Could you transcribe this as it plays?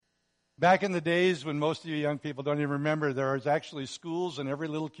Back in the days when most of you young people don't even remember, there was actually schools in every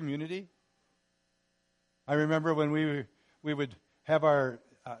little community. I remember when we would have our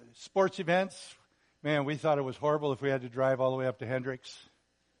sports events. Man, we thought it was horrible if we had to drive all the way up to Hendricks,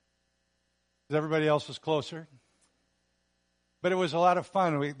 because everybody else was closer. But it was a lot of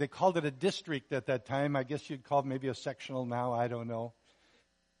fun. They called it a district at that time. I guess you'd call it maybe a sectional now. I don't know.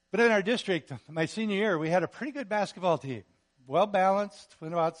 But in our district, my senior year, we had a pretty good basketball team. Well balanced,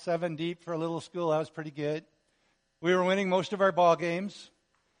 went about 7 deep for a little school. That was pretty good. We were winning most of our ball games.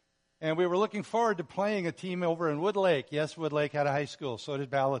 And we were looking forward to playing a team over in Wood Lake. Yes, Wood Lake had a high school. So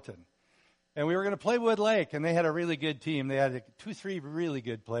did Ballatin. And we were going to play Wood Lake, and they had a really good team. They had 2-3 really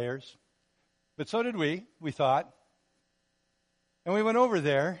good players. But so did we thought. And we went over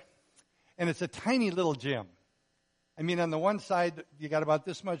there, and it's a tiny little gym. I mean, on the one side, you got about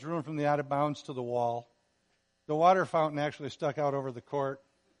this much room from the out of bounds to the wall. The water fountain actually stuck out over the court.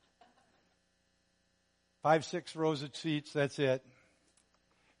 5, 6 rows of seats, that's it.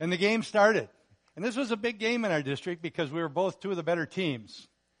 And the game started. And this was a big game in our district because we were both two of the better teams.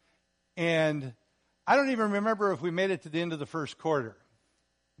 And I don't even remember if we made it to the end of the first quarter.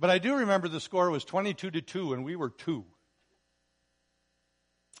 But I do remember the score was 22-2, and we were 2.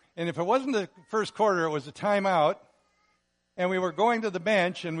 And if it wasn't the first quarter, it was a timeout. And we were going to the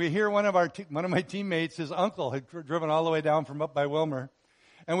bench, and we hear one of my teammates, his uncle, had driven all the way down from up by Wilmer.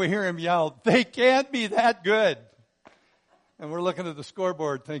 And we hear him yell, "They can't be that good." And we're looking at the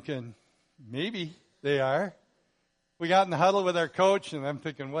scoreboard thinking, maybe they are. We got in the huddle with our coach, and I'm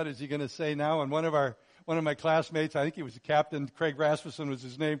thinking, what is he going to say now? And one of my classmates, I think he was the captain, Craig Rasmussen was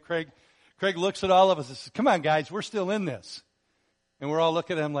his name. Craig looks at all of us and says, "Come on, guys, we're still in this." And we're all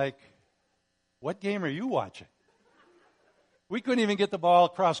looking at him like, what game are you watching? We couldn't even get the ball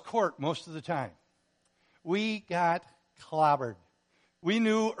across court most of the time. We got clobbered. We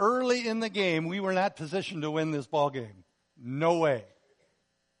knew early in the game we were not positioned to win this ball game. No way.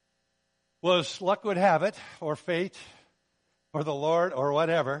 Well, as luck would have it, or fate, or the Lord, or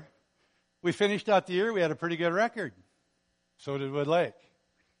whatever, we finished out the year, we had a pretty good record. So did Wood Lake.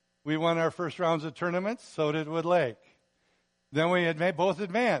 We won our first rounds of tournaments, so did Wood Lake. Then we had both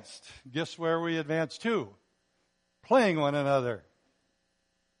advanced. Guess where we advanced to? Playing one another.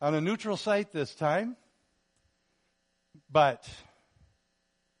 On a neutral site this time. But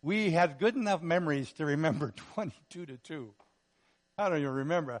we had good enough memories to remember 22-2. I don't even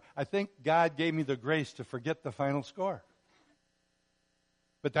remember. I think God gave me the grace to forget the final score.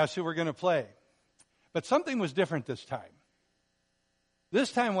 But that's who we're going to play. But something was different this time.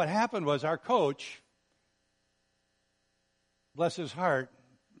 This time what happened was our coach, bless his heart,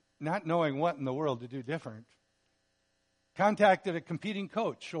 not knowing what in the world to do different, contacted a competing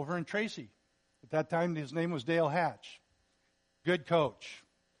coach over in Tracy. At that time, his name was Dale Hatch. Good coach.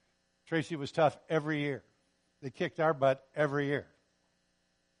 Tracy was tough every year. They kicked our butt every year.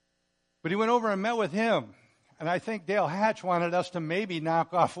 But he went over and met with him. And I think Dale Hatch wanted us to maybe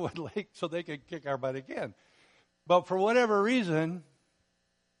knock off Wood Lake so they could kick our butt again. But for whatever reason,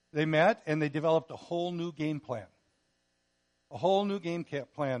 they met and they developed a whole new game plan. A whole new game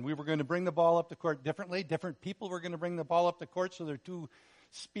plan. We were going to bring the ball up the court differently. Different people were going to bring the ball up the court so their two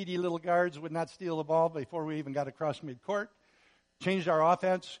speedy little guards would not steal the ball before we even got across midcourt. Changed our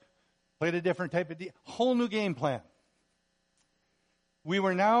offense. Played a different type of whole new game plan. We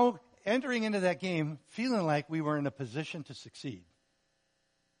were now entering into that game feeling like we were in a position to succeed.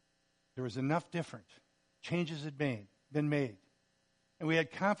 There was enough different. Changes had been made. And we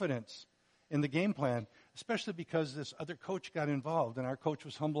had confidence in the game plan, especially because this other coach got involved, and our coach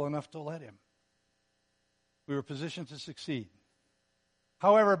was humble enough to let him. We were positioned to succeed.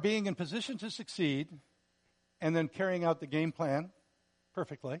 However, being in position to succeed and then carrying out the game plan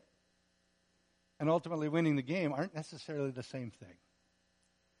perfectly and ultimately winning the game aren't necessarily the same thing.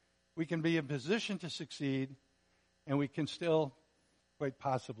 We can be in position to succeed, and we can still quite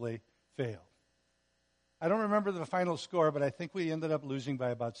possibly fail. I don't remember the final score, but I think we ended up losing by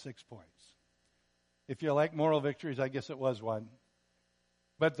about 6 points. If you like moral victories, I guess it was one.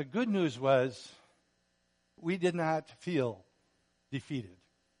 But the good news was we did not feel defeated.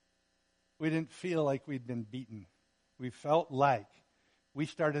 We didn't feel like we'd been beaten. We felt like we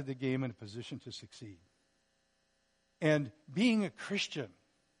started the game in a position to succeed. And being a Christian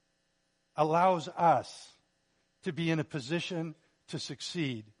allows us to be in a position to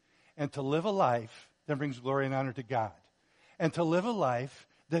succeed and to live a life that brings glory and honor to God. And to live a life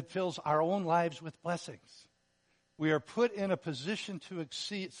that fills our own lives with blessings. We are put in a position to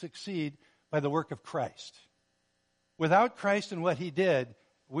succeed by the work of Christ. Without Christ and what he did,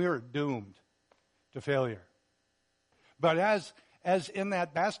 we are doomed to failure. But as as in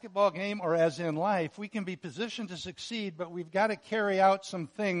that basketball game or as in life, we can be positioned to succeed, but we've got to carry out some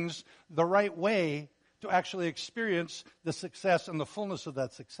things the right way to actually experience the success and the fullness of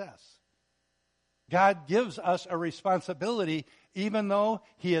that success. God gives us a responsibility, even though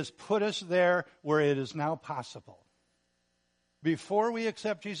He has put us there where it is now possible. Before we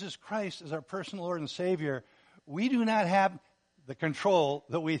accept Jesus Christ as our personal Lord and Savior, we do not have the control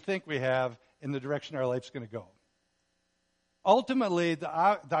that we think we have in the direction our life's going to go. Ultimately,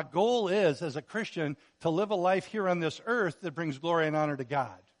 the goal is, as a Christian, to live a life here on this earth that brings glory and honor to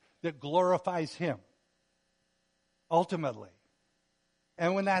God, that glorifies Him. Ultimately.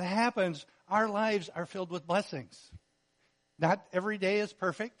 And when that happens, our lives are filled with blessings. Not every day is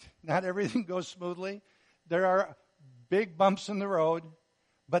perfect. Not everything goes smoothly. There are big bumps in the road.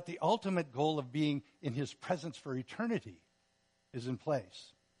 But the ultimate goal of being in His presence for eternity is in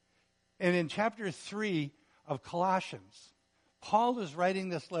place. And in chapter 3 of Colossians, Paul is writing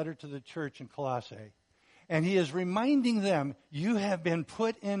this letter to the church in Colossae, and he is reminding them, you have been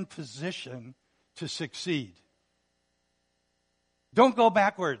put in position to succeed. Don't go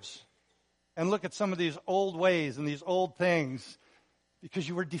backwards and look at some of these old ways and these old things, because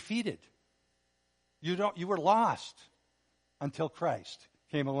you were defeated. You were lost until Christ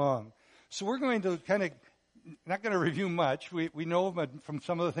came along. So we're going to not going to review much. We know from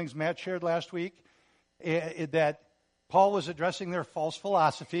some of the things Matt shared last week that Paul was addressing their false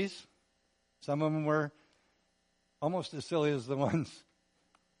philosophies. Some of them were almost as silly as the ones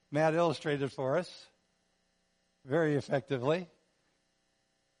Matt illustrated for us very effectively.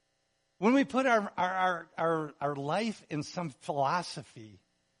 When we put our life in some philosophy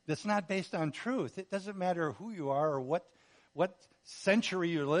that's not based on truth, it doesn't matter who you are or what century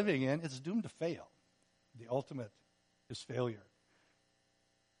you're living in, it's doomed to fail. The ultimate is failure.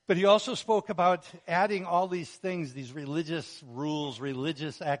 But he also spoke about adding all these things, these religious rules,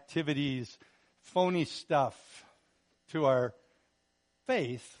 religious activities, phony stuff to our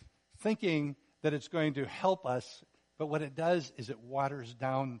faith, thinking that it's going to help us. But what it does is it waters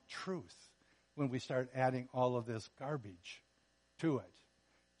down truth when we start adding all of this garbage to it.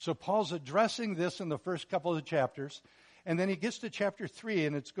 So Paul's addressing this in the first couple of chapters, and then he gets to chapter 3,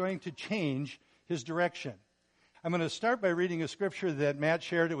 and it's going to change his direction. I'm going to start by reading a scripture that Matt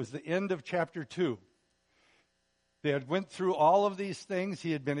shared. It was the end of chapter 2. They had went through all of these things.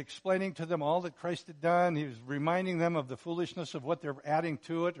 He had been explaining to them all that Christ had done. He was reminding them of the foolishness of what they're adding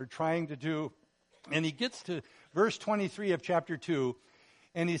to it or trying to do. And he gets to verse 23 of chapter 2,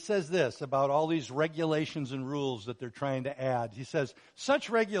 and he says this about all these regulations and rules that they're trying to add. He says, such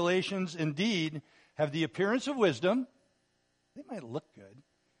regulations indeed have the appearance of wisdom. They might look good.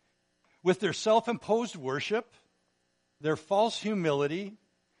 With their self-imposed worship, their false humility,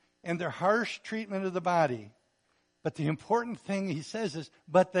 and their harsh treatment of the body. But the important thing he says is,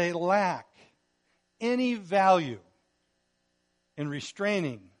 but they lack any value in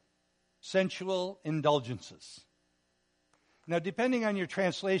restraining sensual indulgences. Now, depending on your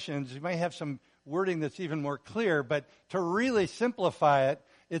translations, you may have some wording that's even more clear, but to really simplify it,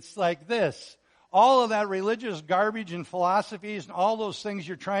 it's like this. All of that religious garbage and philosophies and all those things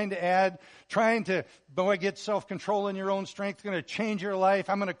you're trying to add, trying to, get self-control in your own strength, going to change your life.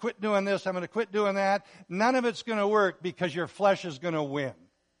 I'm going to quit doing this. I'm going to quit doing that. None of it's going to work because your flesh is going to win.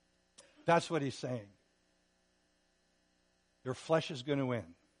 That's what he's saying. Your flesh is going to win.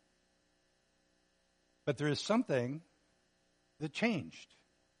 But there is something that changed.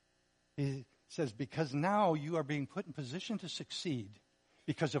 He says, because now you are being put in position to succeed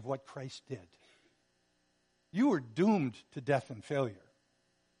because of what Christ did. You were doomed to death and failure.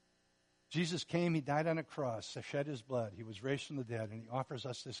 Jesus came, He died on a cross, shed His blood, He was raised from the dead, and He offers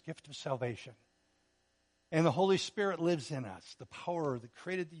us this gift of salvation. And the Holy Spirit lives in us. The power that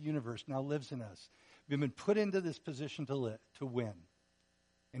created the universe now lives in us. We've been put into this position to win.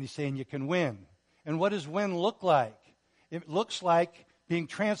 And He's saying you can win. And what does win look like? It looks like being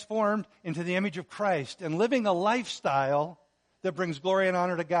transformed into the image of Christ and living a lifestyle that brings glory and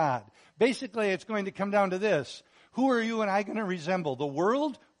honor to God. Basically, it's going to come down to this. Who are you and I going to resemble, the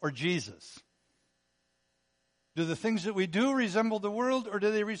world or Jesus? Do the things that we do resemble the world, or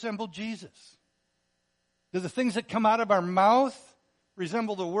do they resemble Jesus? Do the things that come out of our mouth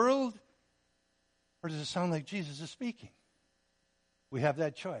resemble the world, or does it sound like Jesus is speaking? We have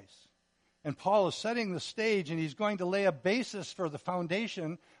that choice. And Paul is setting the stage, and he's going to lay a basis for the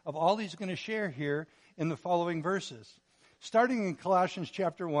foundation of all he's going to share here in the following verses. Starting in Colossians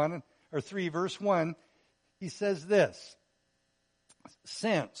chapter 1, or 3, verse 1, he says this.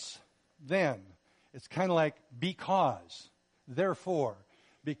 Since, then, it's kind of like because, therefore,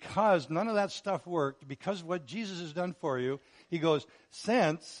 because none of that stuff worked, because of what Jesus has done for you, He goes,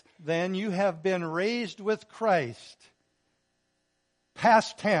 since then you have been raised with Christ.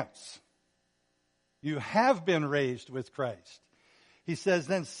 Past tense. You have been raised with Christ. He says,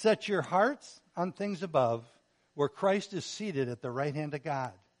 then set your hearts on things above, where Christ is seated at the right hand of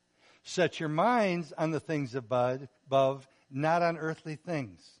God. Set your minds on the things above, not on earthly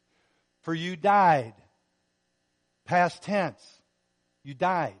things. For you died. Past tense. You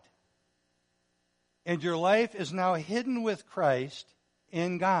died. And your life is now hidden with Christ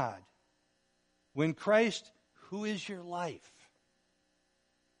in God. When Christ, who is your life,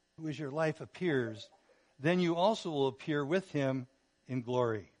 appears, then you also will appear with him in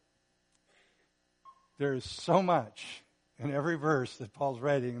glory. There is so much in every verse that Paul's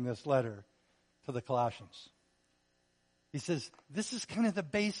writing in this letter to the Colossians. He says, this is kind of the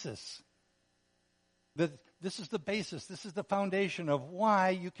basis. This is the basis. This is the foundation of why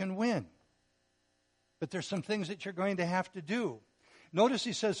you can win. But there's some things that you're going to have to do. Notice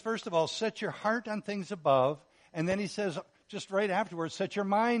he says, first of all, set your heart on things above. And then he says, just right afterwards, set your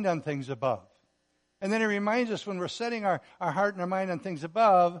mind on things above. And then he reminds us when we're setting our heart and our mind on things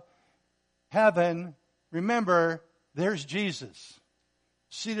above, heaven, remember, there's Jesus,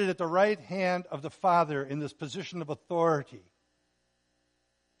 seated at the right hand of the Father in this position of authority,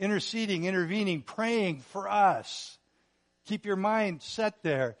 interceding, intervening, praying for us. Keep your mind set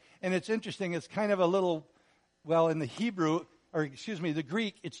there. And it's interesting, it's kind of a little, well, in the the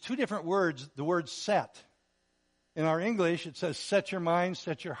Greek, it's two different words, the word set. In our English, it says set your mind,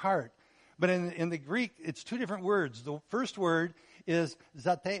 set your heart. But in the Greek, it's two different words. The first word is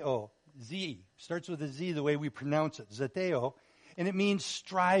zateo, Z. Starts with a Z the way we pronounce it, zateo. And it means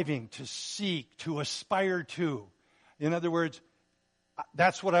striving, to seek, to aspire to. In other words,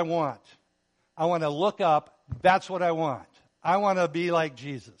 that's what I want. I want to look up, that's what I want. I want to be like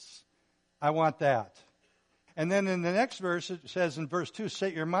Jesus. I want that. And then in the next verse, it says in verse 2,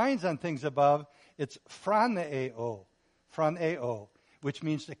 set your minds on things above. It's phroneo, which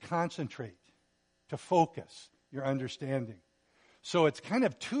means to concentrate, to focus your understanding. So it's kind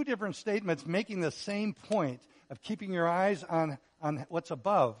of two different statements making the same point of keeping your eyes on what's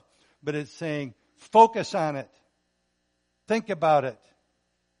above, but it's saying focus on it, think about it,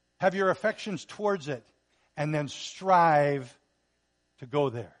 have your affections towards it, and then strive to go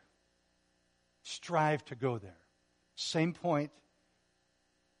there. Strive to go there. Same point,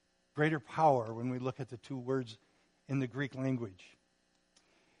 greater power when we look at the two words in the Greek language.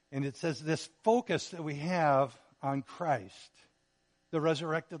 And it says this focus that we have on Christ, the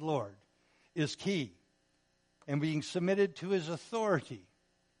resurrected Lord, is key. And being submitted to his authority.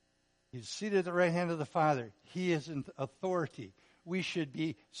 He's seated at the right hand of the Father. He is in authority. We should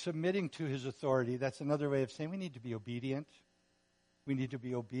be submitting to his authority. That's another way of saying we need to be obedient. We need to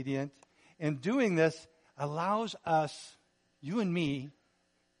be obedient. And doing this allows us, you and me,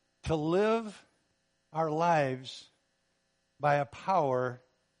 to live our lives by a power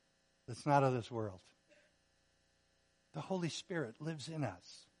that's not of this world. The Holy Spirit lives in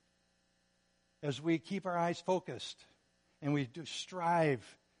us. As we keep our eyes focused and we do strive.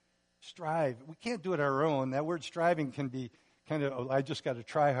 We can't do it our own. That word striving can be kind of, I just got to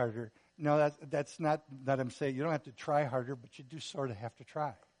try harder. No, that's not that I'm saying. You don't have to try harder, but you do sort of have to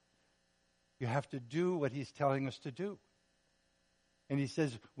try. You have to do what he's telling us to do. And he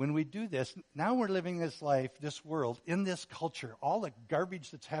says, when we do this, now we're living this life, this world, in this culture, all the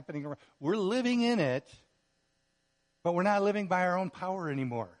garbage that's happening around, we're living in it, but we're not living by our own power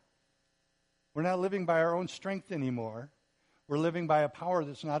anymore. We're not living by our own strength anymore. We're living by a power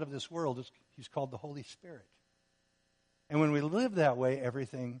that's not of this world. He's called the Holy Spirit. And when we live that way,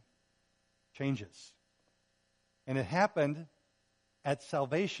 everything changes. And it happened at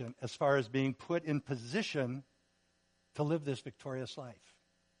salvation as far as being put in position to live this victorious life.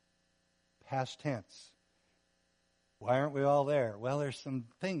 Past tense. Why aren't we all there? Well, there's some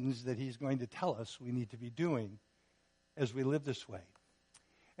things that he's going to tell us we need to be doing as we live this way.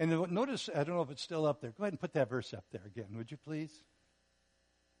 And notice, I don't know if it's still up there. Go ahead and put that verse up there again, would you please?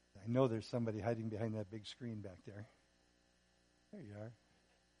 I know there's somebody hiding behind that big screen back there. There you are.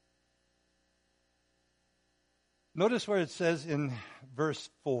 Notice where it says in verse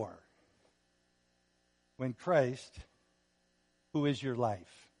 4, when Christ, who is your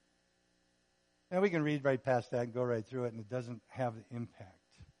life. Now we can read right past that and go right through it, and it doesn't have the impact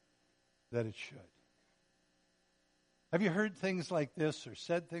that it should. Have you heard things like this or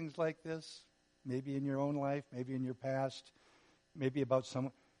said things like this? Maybe in your own life, maybe in your past, maybe about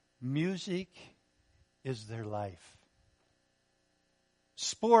someone. Music is their life.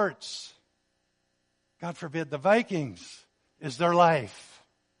 Sports, God forbid, the Vikings, is their life.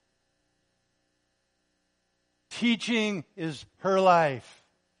 Teaching is her life.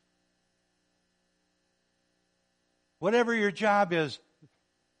 Whatever your job is,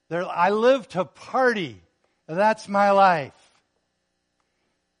 I live to party. That's my life.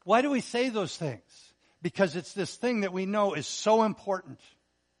 Why do we say those things? Because it's this thing that we know is so important.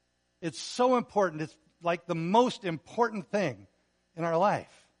 It's so important. It's like the most important thing in our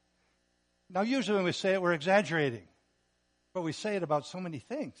life. Now, usually when we say it, we're exaggerating. But we say it about so many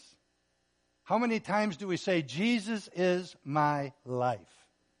things. How many times do we say, Jesus is my life?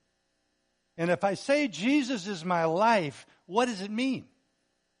 And if I say Jesus is my life, what does it mean?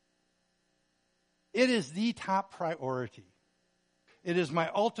 It is the top priority. It is my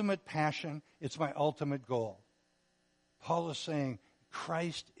ultimate passion. It's my ultimate goal. Paul is saying,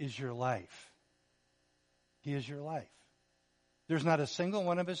 Christ is your life. He is your life. There's not a single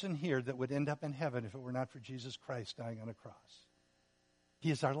one of us in here that would end up in heaven if it were not for Jesus Christ dying on a cross.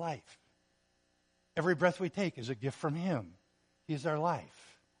 He is our life. Every breath we take is a gift from Him. He is our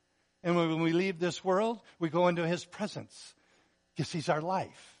life. And when we leave this world, we go into His presence because He's our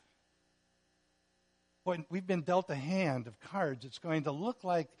life. Boy, we've been dealt a hand of cards. It's going to look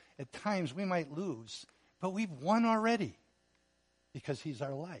like at times we might lose, but we've won already because He's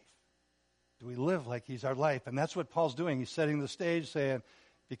our life. Do we live like He's our life? And that's what Paul's doing. He's setting the stage saying,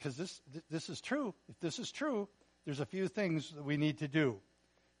 because this is true. If this is true, there's a few things that we need to do.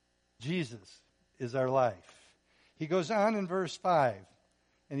 Jesus is our life. He goes on in verse 5,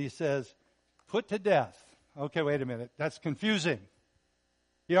 and he says, put to death. Okay, wait a minute. That's confusing.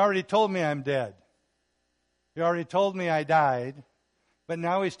 He already told me I'm dead. He already told me I died, but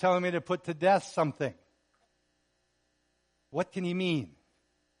now he's telling me to put to death something. What can he mean?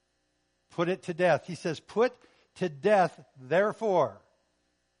 Put it to death. He says, put to death, therefore.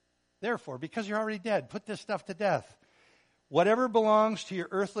 Therefore, because you're already dead, put this stuff to death. Whatever belongs to your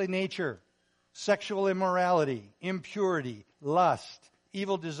earthly nature, sexual immorality, impurity, lust,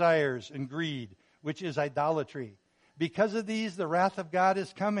 evil desires, and greed, which is idolatry. Because of these, the wrath of God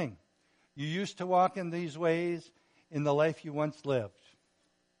is coming. You used to walk in these ways in the life you once lived.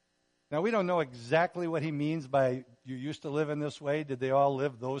 Now, we don't know exactly what he means by you used to live in this way. Did they all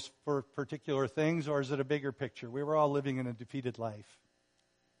live those for particular things, or is it a bigger picture? We were all living in a defeated life.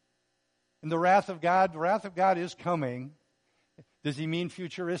 And the wrath of God is coming. Does he mean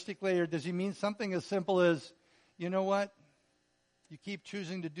futuristically, or does he mean something as simple as, you know what? You keep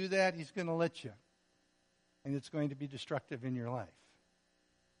choosing to do that, he's going to let you. And it's going to be destructive in your life.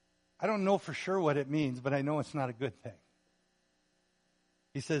 I don't know for sure what it means, but I know it's not a good thing.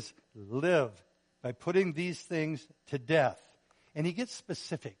 He says, live by putting these things to death. And he gets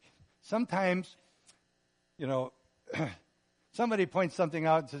specific. Sometimes, somebody points something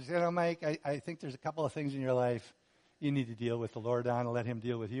out and says, Mike, I think there's a couple of things in your life you need to deal with the Lord on and let him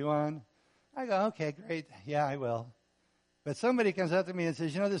deal with you on. I go, okay, great. Yeah, I will. But somebody comes up to me and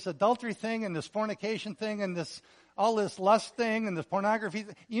says, this adultery thing and this fornication thing and all this lust thing and this pornography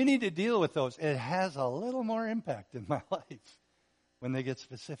thing, you need to deal with those. It has a little more impact in my life when they get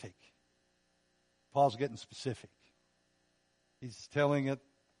specific. Paul's getting specific. He's telling it,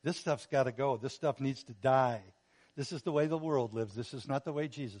 this stuff's got to go. This stuff needs to die. This is the way the world lives. This is not the way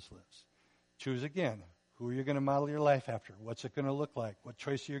Jesus lives. Choose again. Who are you going to model your life after? What's it going to look like? What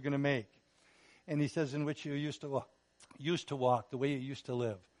choice are you going to make? And he says, in which you used to walk, the way you used to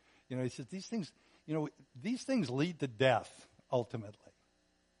live. He says, these things lead to death, ultimately.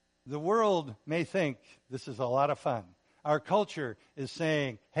 The world may think this is a lot of fun. Our culture is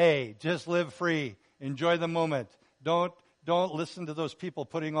saying, hey, just live free. Enjoy the moment. Don't listen to those people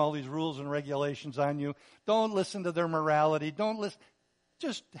putting all these rules and regulations on you. Don't listen to their morality. Don't listen.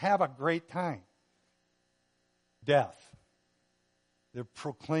 Just have a great time. Death. They're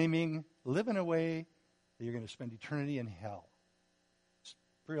proclaiming, live in a way that you're going to spend eternity in hell.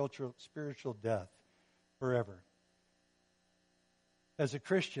 Spiritual death forever. As a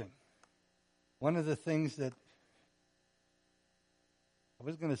Christian, one of the things that I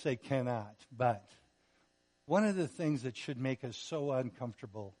was going to say cannot, but one of the things that should make us so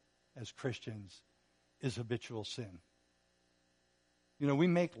uncomfortable as Christians is habitual sin. We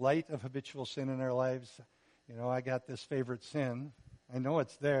make light of habitual sin in our lives. I got this favorite sin. I know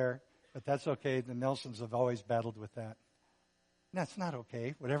it's there, but that's okay. The Nelsons have always battled with that. That's not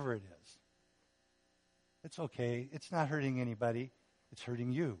okay, whatever it is. It's okay. It's not hurting anybody. It's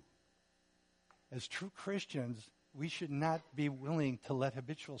hurting you. As true Christians, we should not be willing to let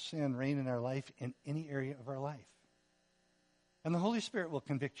habitual sin reign in our life in any area of our life. And the Holy Spirit will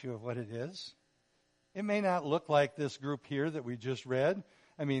convict you of what it is. It may not look like this group here that we just read.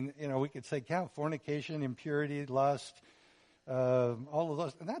 I mean, we could say count fornication, impurity, lust, all of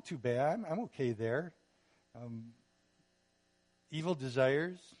those. Not too bad. I'm okay there. evil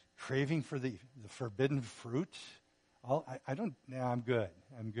desires, craving for the forbidden fruit. I'm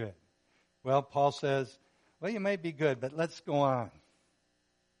good. Well, Paul says, well, you might be good, but let's go on.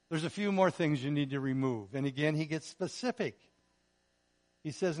 There's a few more things you need to remove. And again, he gets specific.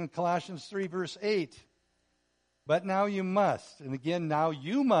 He says in Colossians 3, verse 8, but now you must. And again, now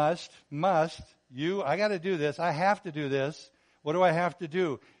you must, I got to do this. I have to do this. What do I have to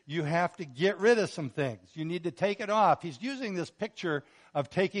do? You have to get rid of some things. You need to take it off. He's using this picture of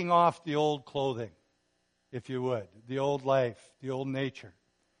taking off the old clothing, if you would, the old life, the old nature.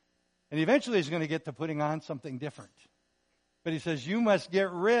 And eventually he's going to get to putting on something different. But he says, you must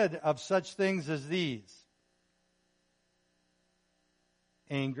get rid of such things as these.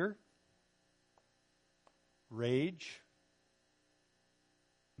 Anger, rage,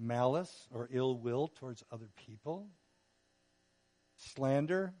 malice or ill will towards other people,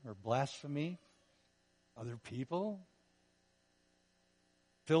 slander or blasphemy, other people,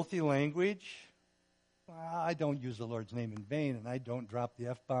 filthy language. Well, I don't use the Lord's name in vain, and I don't drop the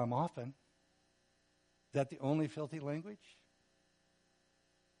F-bomb often. Is that the only filthy language?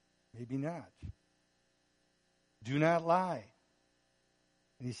 Maybe not. Do not lie.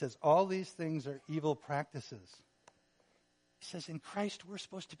 And he says, all these things are evil practices. He says, in Christ, we're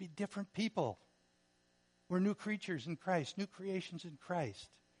supposed to be different people. We're new creatures in Christ, new creations in Christ.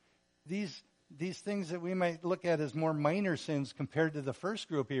 These things that we might look at as more minor sins compared to the first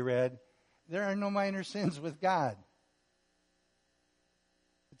group he read, there are no minor sins with God.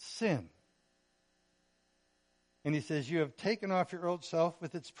 It's sin. And he says, you have taken off your old self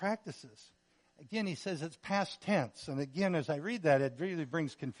with its practices. Again, he says it's past tense. And again, as I read that, it really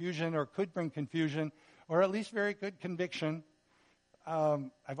brings confusion, or could bring confusion, or at least very good conviction.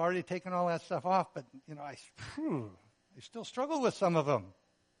 I've already taken all that stuff off, but, I still struggle with some of them.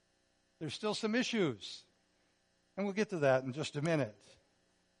 There's still some issues. And we'll get to that in just a minute.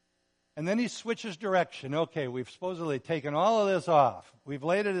 And then he switches direction. Okay, we've supposedly taken all of this off. We've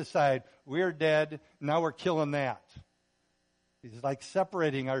laid it aside. We're dead. Now we're killing that. He's like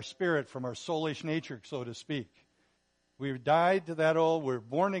separating our spirit from our soulish nature, so to speak. We've died to that old, we're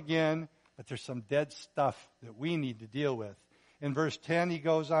born again, but there's some dead stuff that we need to deal with. In verse 10, he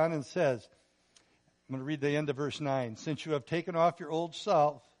goes on and says, I'm going to read the end of verse 9. Since you have taken off your old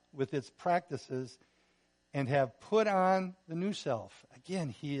self with its practices and have put on the new self. Again,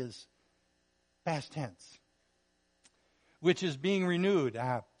 he is past tense. Which is being renewed,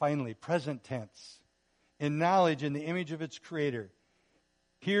 finally, present tense. In knowledge in the image of its creator.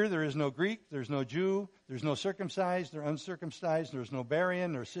 Here there is no Greek, there's no Jew, there's no circumcised, nor uncircumcised, there's no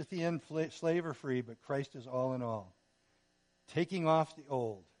Barbarian, nor Scythian, slave or free, but Christ is all in all. Taking off the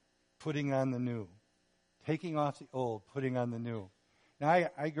old, putting on the new. Taking off the old, putting on the new. Now,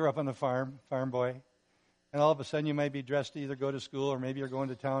 I grew up on the farm boy, and all of a sudden you might be dressed to either go to school, or maybe you're going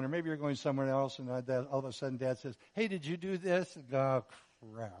to town, or maybe you're going somewhere else, and all of a sudden Dad says, hey, did you do this? Oh,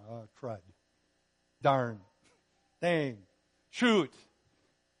 crud. Darn. Dang. Shoot.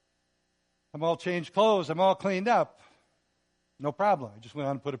 I'm all changed clothes. I'm all cleaned up. No problem. I just went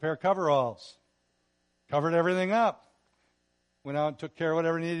out and put a pair of coveralls. Covered everything up. Went out and took care of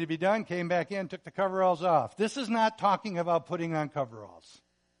whatever needed to be done. Came back in, took the coveralls off. This is not talking about putting on coveralls.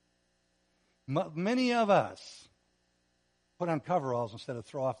 Many of us put on coveralls instead of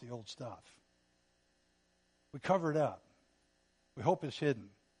throw off the old stuff. We cover it up. We hope it's hidden.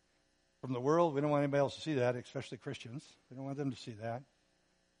 From the world, we don't want anybody else to see that, especially Christians. We don't want them to see that.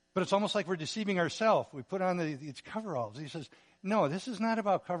 But it's almost like we're deceiving ourselves. We put on these coveralls. He says, no, this is not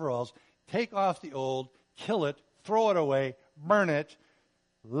about coveralls. Take off the old, kill it, throw it away, burn it,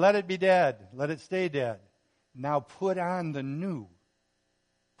 let it be dead, let it stay dead. Now put on the new.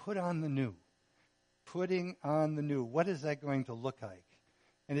 Put on the new. Putting on the new. What is that going to look like?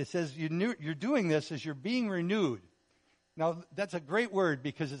 And it says you're doing this as you're being renewed. Now, that's a great word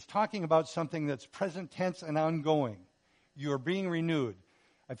because it's talking about something that's present tense and ongoing. You're being renewed.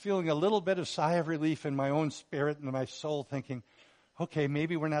 I'm feeling a little bit of sigh of relief in my own spirit and my soul thinking, okay,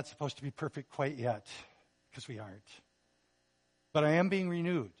 maybe we're not supposed to be perfect quite yet, because we aren't. But I am being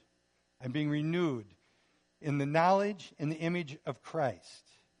renewed. I'm being renewed in the knowledge, in the image of Christ,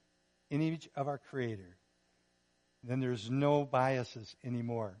 in the image of our Creator. Then there's no biases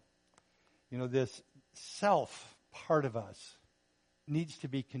anymore. This self part of us needs to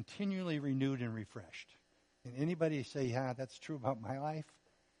be continually renewed and refreshed. And anybody say, yeah, that's true about my life?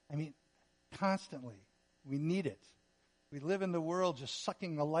 I mean, constantly. We need it. We live in the world just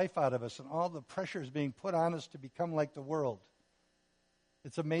sucking the life out of us, and all the pressure is being put on us to become like the world.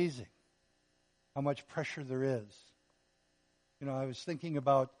 It's amazing how much pressure there is. I was thinking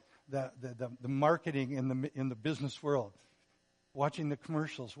about the marketing in the business world. watching the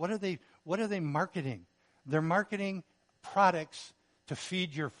commercials. What are they marketing? They're marketing products to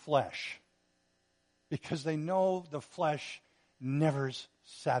feed your flesh because they know the flesh never's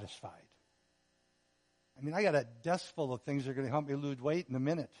satisfied. I mean, I got a desk full of things that are going to help me lose weight in a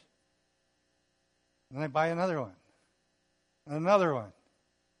minute. And then I buy another one. And another one.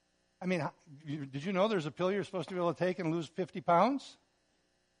 I mean, did you know there's a pill you're supposed to be able to take and lose 50 pounds?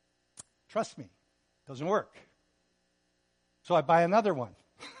 Trust me, it doesn't work. So I buy another one.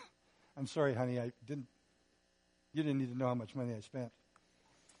 I'm sorry, honey, you didn't need to know how much money I spent.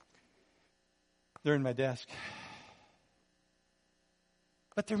 They're in my desk.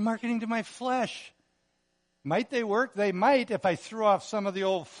 But they're marketing to my flesh. Might they work? They might if I threw off some of the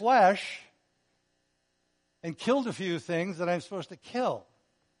old flesh and killed a few things that I'm supposed to kill.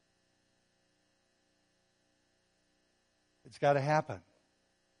 It's got to happen.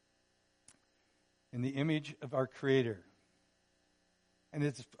 In the image of our Creator. And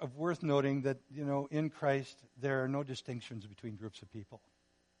it's worth noting that, in Christ, there are no distinctions between groups of people.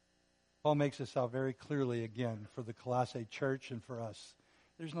 Paul makes this out very clearly again for the Colossae church and for us.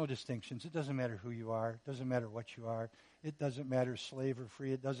 There's no distinctions. It doesn't matter who you are. It doesn't matter what you are. It doesn't matter slave or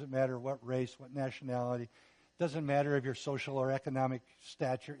free. It doesn't matter what race, what nationality. It doesn't matter of your social or economic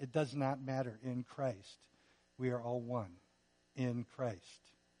stature. It does not matter in Christ. We are all one in Christ.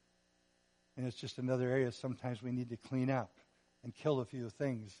 And it's just another area sometimes we need to clean up and kill a few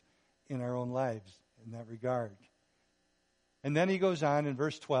things in our own lives in that regard. And then he goes on in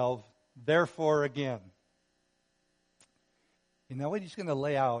verse 12, therefore again. You know what he's going to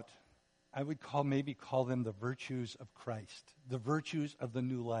lay out? I would call them the virtues of Christ, the virtues of the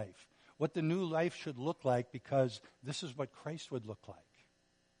new life. What the new life should look like, because this is what Christ would look like.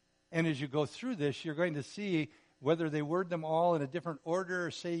 And as you go through this, you're going to see whether they word them all in a different order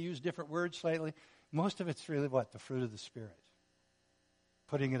or use different words slightly. Most of it's really what? The fruit of the Spirit.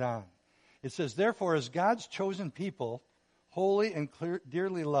 Putting it on. It says, therefore, as God's chosen people, holy and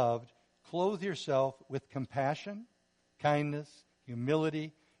dearly loved, clothe yourself with compassion, kindness,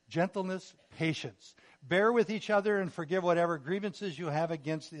 humility, gentleness, patience. Bear with each other and forgive whatever grievances you have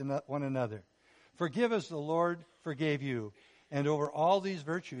against one another. Forgive as the Lord forgave you. And over all these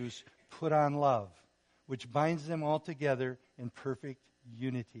virtues, put on love, which binds them all together in perfect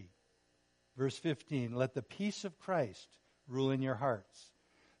unity. Verse 15, let the peace of Christ rule in your hearts.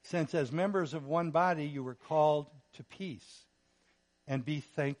 Since as members of one body you were called to peace, and be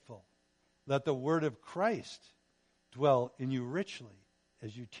thankful. Let the word of Christ dwell in you richly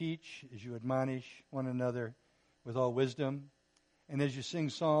as you teach, as you admonish one another with all wisdom, and as you sing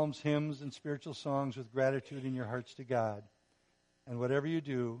psalms, hymns, and spiritual songs with gratitude in your hearts to God. And whatever you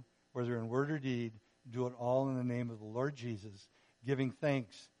do, whether in word or deed, do it all in the name of the Lord Jesus, giving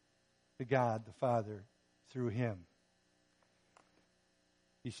thanks to God the Father through him.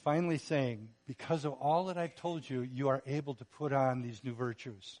 He's finally saying, because of all that I've told you, you are able to put on these new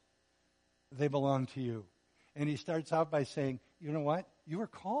virtues. They belong to you. And he starts out by saying, you know what? You were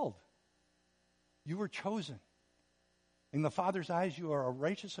called. You were chosen. In the Father's eyes, you are a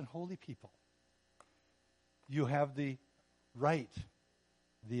righteous and holy people. You have the right,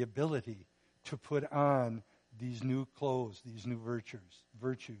 the ability to put on these new clothes, these new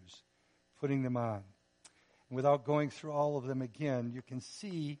virtues, putting them on. And without going through all of them again, you can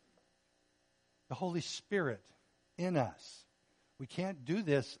see the Holy Spirit in us. We can't do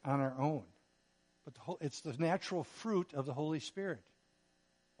this on our own. But it's the natural fruit of the Holy Spirit.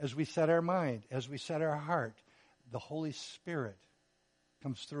 As we set our mind, as we set our heart, the Holy Spirit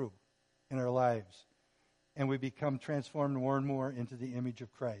comes through in our lives. And we become transformed more and more into the image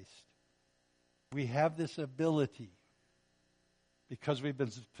of Christ. We have this ability because we've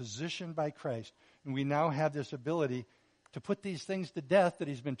been positioned by Christ. And we now have this ability to put these things to death that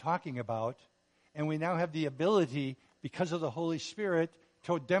he's been talking about. And we now have the ability, because of the Holy Spirit,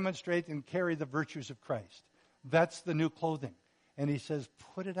 to demonstrate and carry the virtues of Christ. That's the new clothing. And he says,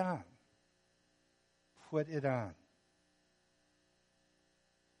 put it on. Put it on.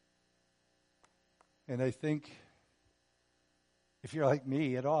 And I think if you're like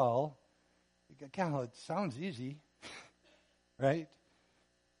me at all, God, it sounds easy, right?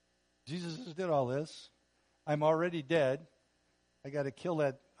 Jesus did all this. I'm already dead. I got to kill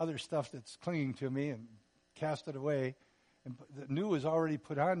that other stuff that's clinging to me and cast it away. And the new is already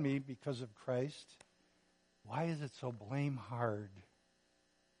put on me because of Christ. Why is it so blame hard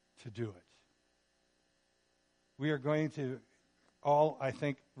to do it? We are going to all, I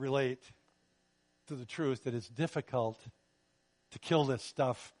think, relate to the truth that it's difficult to kill this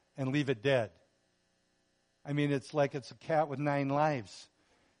stuff and leave it dead. I mean, it's like it's a cat with 9 lives.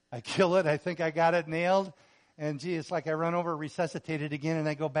 I kill it, I think I got it nailed, and gee, it's like I run over, resuscitated again, and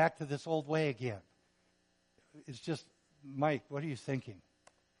I go back to this old way again. It's just, Mike, what are you thinking?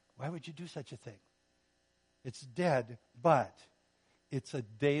 Why would you do such a thing? It's dead, but it's a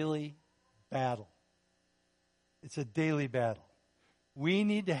daily battle. It's a daily battle. We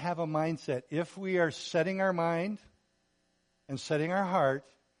need to have a mindset. If we are setting our mind and setting our heart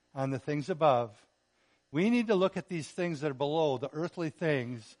on the things above, we need to look at these things that are below, the earthly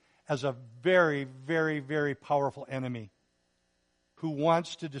things, as a very, very, very powerful enemy who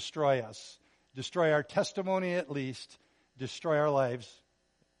wants to destroy us, destroy our testimony at least, destroy our lives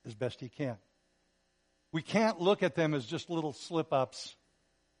as best he can. We can't look at them as just little slip-ups.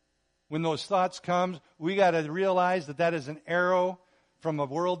 When those thoughts come, we got to realize that that is an arrow from a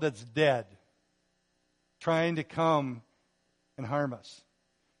world that's dead, trying to come and harm us.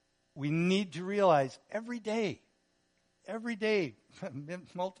 We need to realize every day,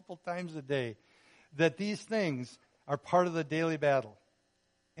 multiple times a day, that these things are part of the daily battle.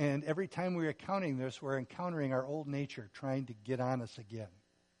 And every time we're encountering this, we're encountering our old nature trying to get on us again.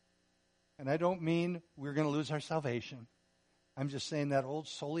 And I don't mean we're going to lose our salvation. I'm just saying that old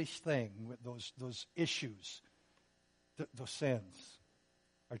soulish thing with those issues, those sins,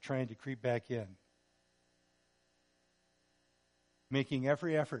 are trying to creep back in. Making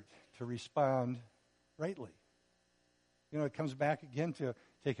every effort to respond rightly. It comes back again to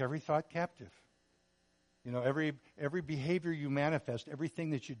take every thought captive. Every behavior you manifest,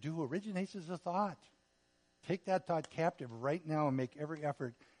 everything that you do originates as a thought. Take that thought captive right now and make every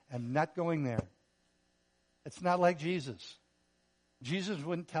effort. I'm not going there. It's not like Jesus. Jesus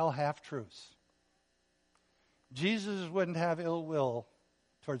wouldn't tell half-truths. Jesus wouldn't have ill will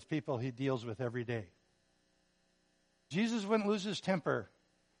towards people he deals with every day. Jesus wouldn't lose his temper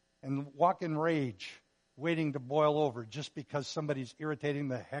and walk in rage, waiting to boil over just because somebody's irritating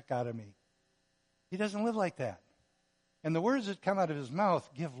the heck out of me. He doesn't live like that. And the words that come out of his mouth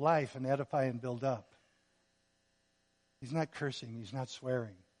give life and edify and build up. He's not cursing. He's not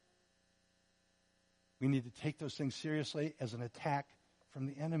swearing. We need to take those things seriously as an attack from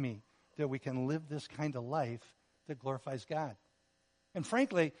the enemy, that we can live this kind of life that glorifies God. And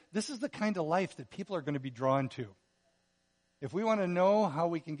frankly, this is the kind of life that people are going to be drawn to. If we want to know how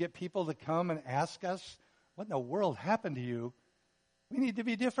we can get people to come and ask us, what in the world happened to you? We need to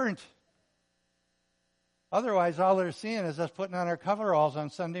be different. Otherwise, all they're seeing is us putting on our coveralls on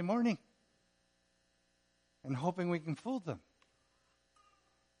Sunday morning and hoping we can fool them.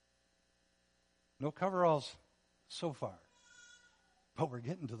 No coveralls so far, but we're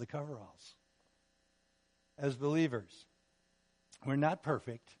getting to the coveralls. As believers, we're not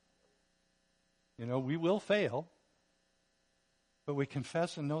perfect. We will fail, but we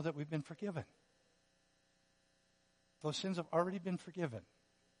confess and know that we've been forgiven. Those sins have already been forgiven.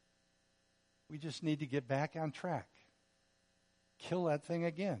 We just need to get back on track. Kill that thing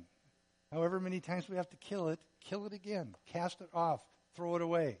again. However many times we have to kill it again. Cast it off. Throw it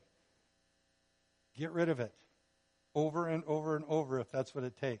away. Get rid of it. Over and over and over if that's what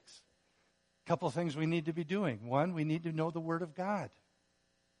it takes. A couple of things we need to be doing. One, we need to know the Word of God.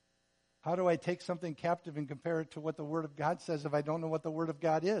 How do I take something captive and compare it to what the Word of God says if I don't know what the Word of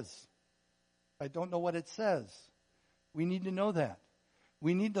God is? If I don't know what it says. We need to know that.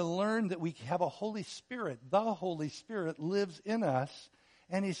 We need to learn that we have a Holy Spirit. The Holy Spirit lives in us,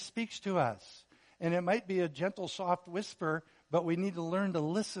 and He speaks to us. And it might be a gentle, soft whisper, but we need to learn to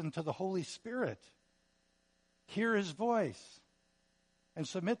listen to the Holy Spirit. Hear His voice, and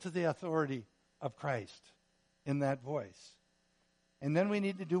submit to the authority of Christ in that voice. And then we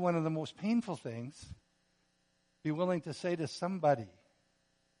need to do one of the most painful things, be willing to say to somebody,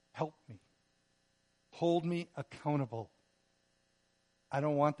 help me, hold me accountable. I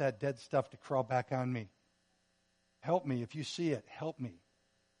don't want that dead stuff to crawl back on me. Help me. If you see it, help me.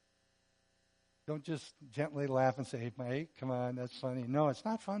 Don't just gently laugh and say, hey, Mike, come on, that's funny. No, it's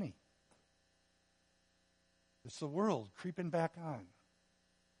not funny. It's the world creeping back on.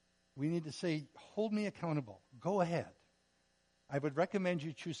 We need to say, hold me accountable. Go ahead. I would recommend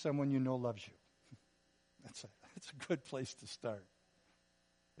you choose someone you know loves you. That's a good place to start.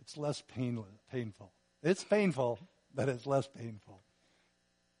 It's less painful. It's painful, but it's less painful.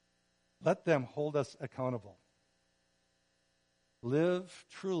 Let them hold us accountable. Live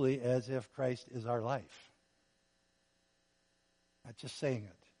truly as if Christ is our life. Not just saying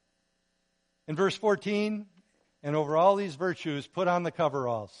it. In verse 14, and over all these virtues, put on the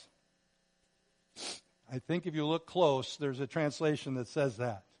coveralls. I think if you look close, there's a translation that says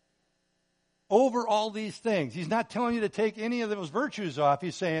that. Over all these things. He's not telling you to take any of those virtues off.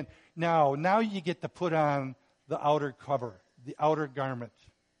 He's saying, now you get to put on the outer cover, the outer garment.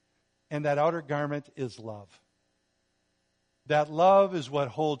 And that outer garment is love. That love is what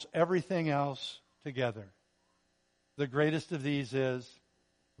holds everything else together. The greatest of these is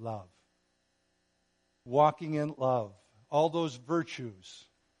love. Walking in love. All those virtues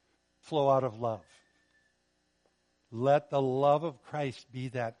flow out of love. Let the love of Christ be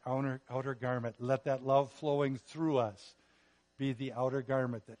that outer garment. Let that love flowing through us be the outer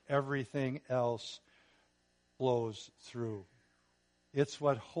garment that everything else flows through. It's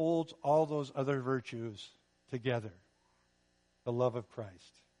what holds all those other virtues together. The love of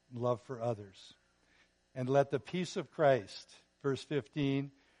Christ, love for others. And let the peace of Christ, verse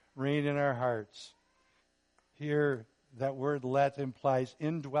 15, reign in our hearts. Here, that word let implies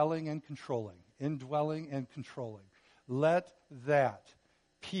indwelling and controlling. Indwelling and controlling. Let that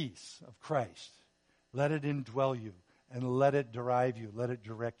peace of Christ, let it indwell you and let it drive you, let it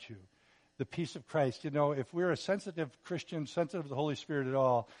direct you. The peace of Christ. You know, if we're a sensitive Christian, sensitive to the Holy Spirit at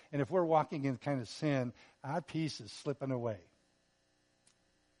all, and if we're walking in kind of sin, our peace is slipping away.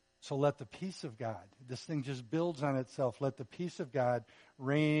 So let the peace of God, this thing just builds on itself. Let the peace of God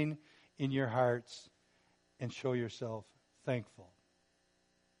reign in your hearts and show yourself thankful.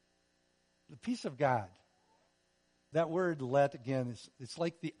 The peace of God. That word let, again, it's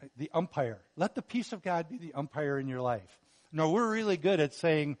like the umpire. Let the peace of God be the umpire in your life. No, we're really good at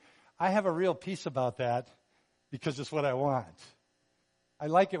saying, I have a real peace about that because it's what I want. I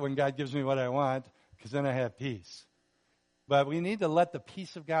like it when God gives me what I want because then I have peace. But we need to let the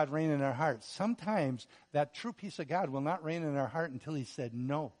peace of God reign in our hearts. Sometimes that true peace of God will not reign in our heart until He said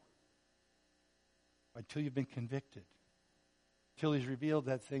no. Until you've been convicted. Until He's revealed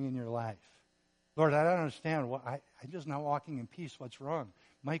that thing in your life. Lord, I don't understand. I'm just not walking in peace. What's wrong?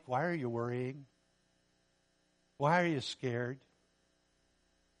 Mike, why are you worrying? Why are you scared?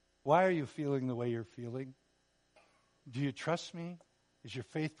 Why are you feeling the way you're feeling? Do you trust me? Is your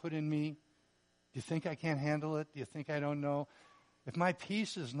faith put in me? Do you think I can't handle it? Do you think I don't know? If my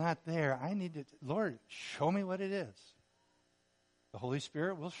peace is not there, I need to, Lord, show me what it is. The Holy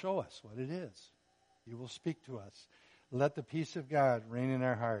Spirit will show us what it is. He will speak to us. Let the peace of God reign in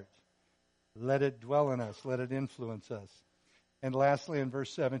our heart. Let it dwell in us. Let it influence us. And lastly, in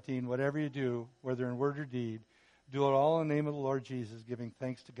verse 17, whatever you do, whether in word or deed, do it all in the name of the Lord Jesus, giving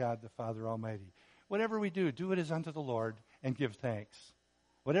thanks to God the Father Almighty. Whatever we do it as unto the Lord and give thanks.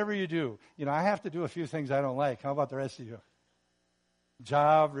 Whatever you do. You know, I have to do a few things I don't like. How about the rest of you?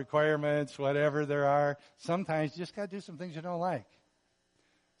 Job requirements, whatever there are. Sometimes you just got to do some things you don't like.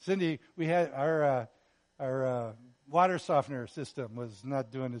 Cindy, we had our water softener system was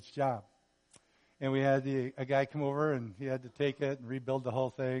not doing its job. And we had a guy come over, and he had to take it and rebuild the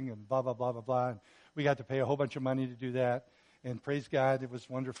whole thing, and blah, blah, blah, blah, blah. And we got to pay a whole bunch of money to do that. And praise God, it was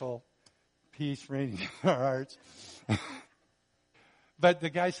wonderful. Peace reigning in our hearts. But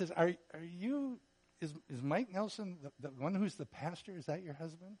the guy says, are you, is Mike Nelson the one who's the pastor? Is that your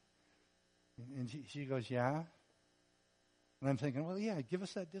husband? And she goes, yeah. And I'm thinking, well, yeah, give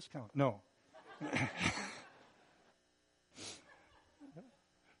us that discount. No.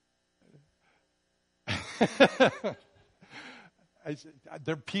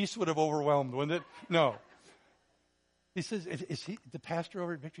 Their peace would have overwhelmed, wouldn't it? No. He says, is he the pastor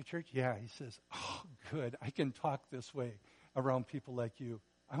over at Victory Church? Yeah. He says, oh, good. I can talk this way around people like you.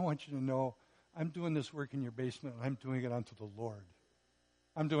 I want you to know I'm doing this work in your basement, and I'm doing it unto the Lord.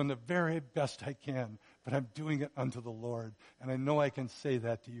 I'm doing the very best I can, but I'm doing it unto the Lord. And I know I can say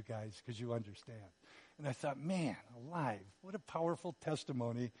that to you guys because you understand. And I thought, man, alive, what a powerful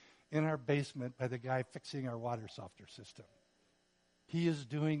testimony in our basement by the guy fixing our water softener system. He is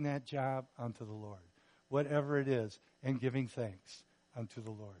doing that job unto the Lord, whatever it is, and giving thanks unto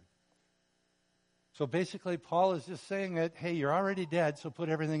the Lord. So basically, Paul is just saying that, hey, you're already dead, so put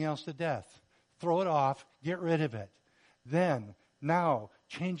everything else to death. Throw it off, get rid of it. Then, now,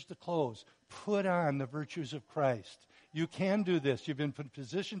 change the clothes. Put on the virtues of Christ. You can do this. You've been put in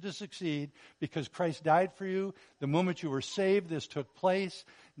position to succeed because Christ died for you. The moment you were saved, this took place.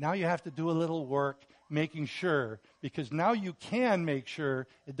 Now you have to do a little work making sure, because now you can make sure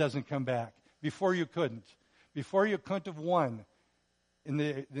it doesn't come back. Before you couldn't. Before you couldn't have won in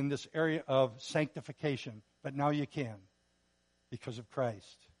this area of sanctification. But now you can because of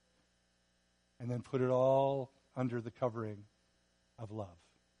Christ. And then put it all under the covering of love.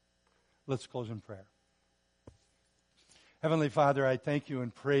 Let's close in prayer. Heavenly Father, I thank you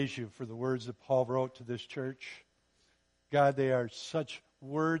and praise you for the words that Paul wrote to this church. God, they are such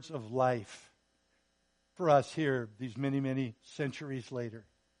words of life for us here these many, many centuries later.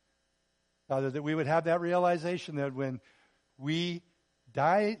 Father, that we would have that realization that when we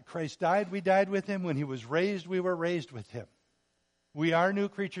died, Christ died, we died with him. When he was raised, we were raised with him. We are new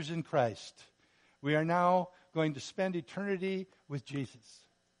creatures in Christ. We are now going to spend eternity with Jesus.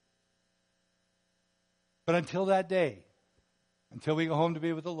 But until that day, until we go home to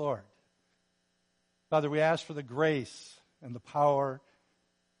be with the Lord, Father, we ask for the grace and the power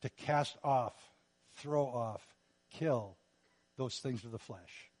to cast off, throw off, kill those things of the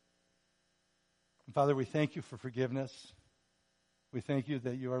flesh. And Father, we thank you for forgiveness. We thank you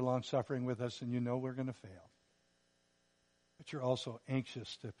that you are long-suffering with us and you know we're going to fail. But you're also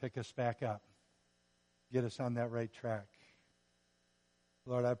anxious to pick us back up, get us on that right track.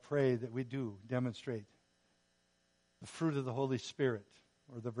 Lord, I pray that we do demonstrate the fruit of the Holy Spirit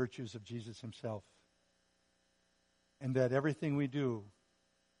or the virtues of Jesus himself. And that everything we do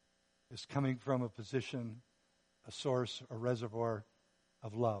is coming from a position, a source, a reservoir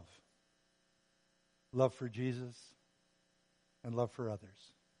of love. Love for Jesus and love for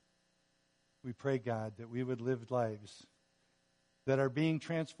others. We pray, God, that we would live lives that are being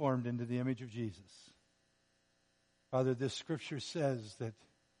transformed into the image of Jesus. Father, this scripture says that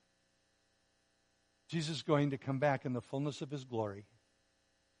Jesus is going to come back in the fullness of his glory,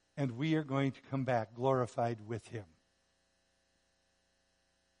 and we are going to come back glorified with him.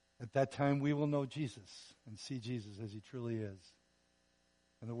 At that time, we will know Jesus and see Jesus as he truly is.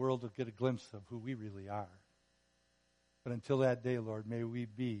 And the world will get a glimpse of who we really are. But until that day, Lord, may we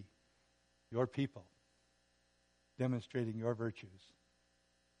be your people, demonstrating your virtues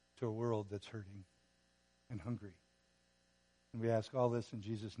to a world that's hurting and hungry. And we ask all this in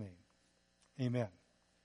Jesus' name. Amen.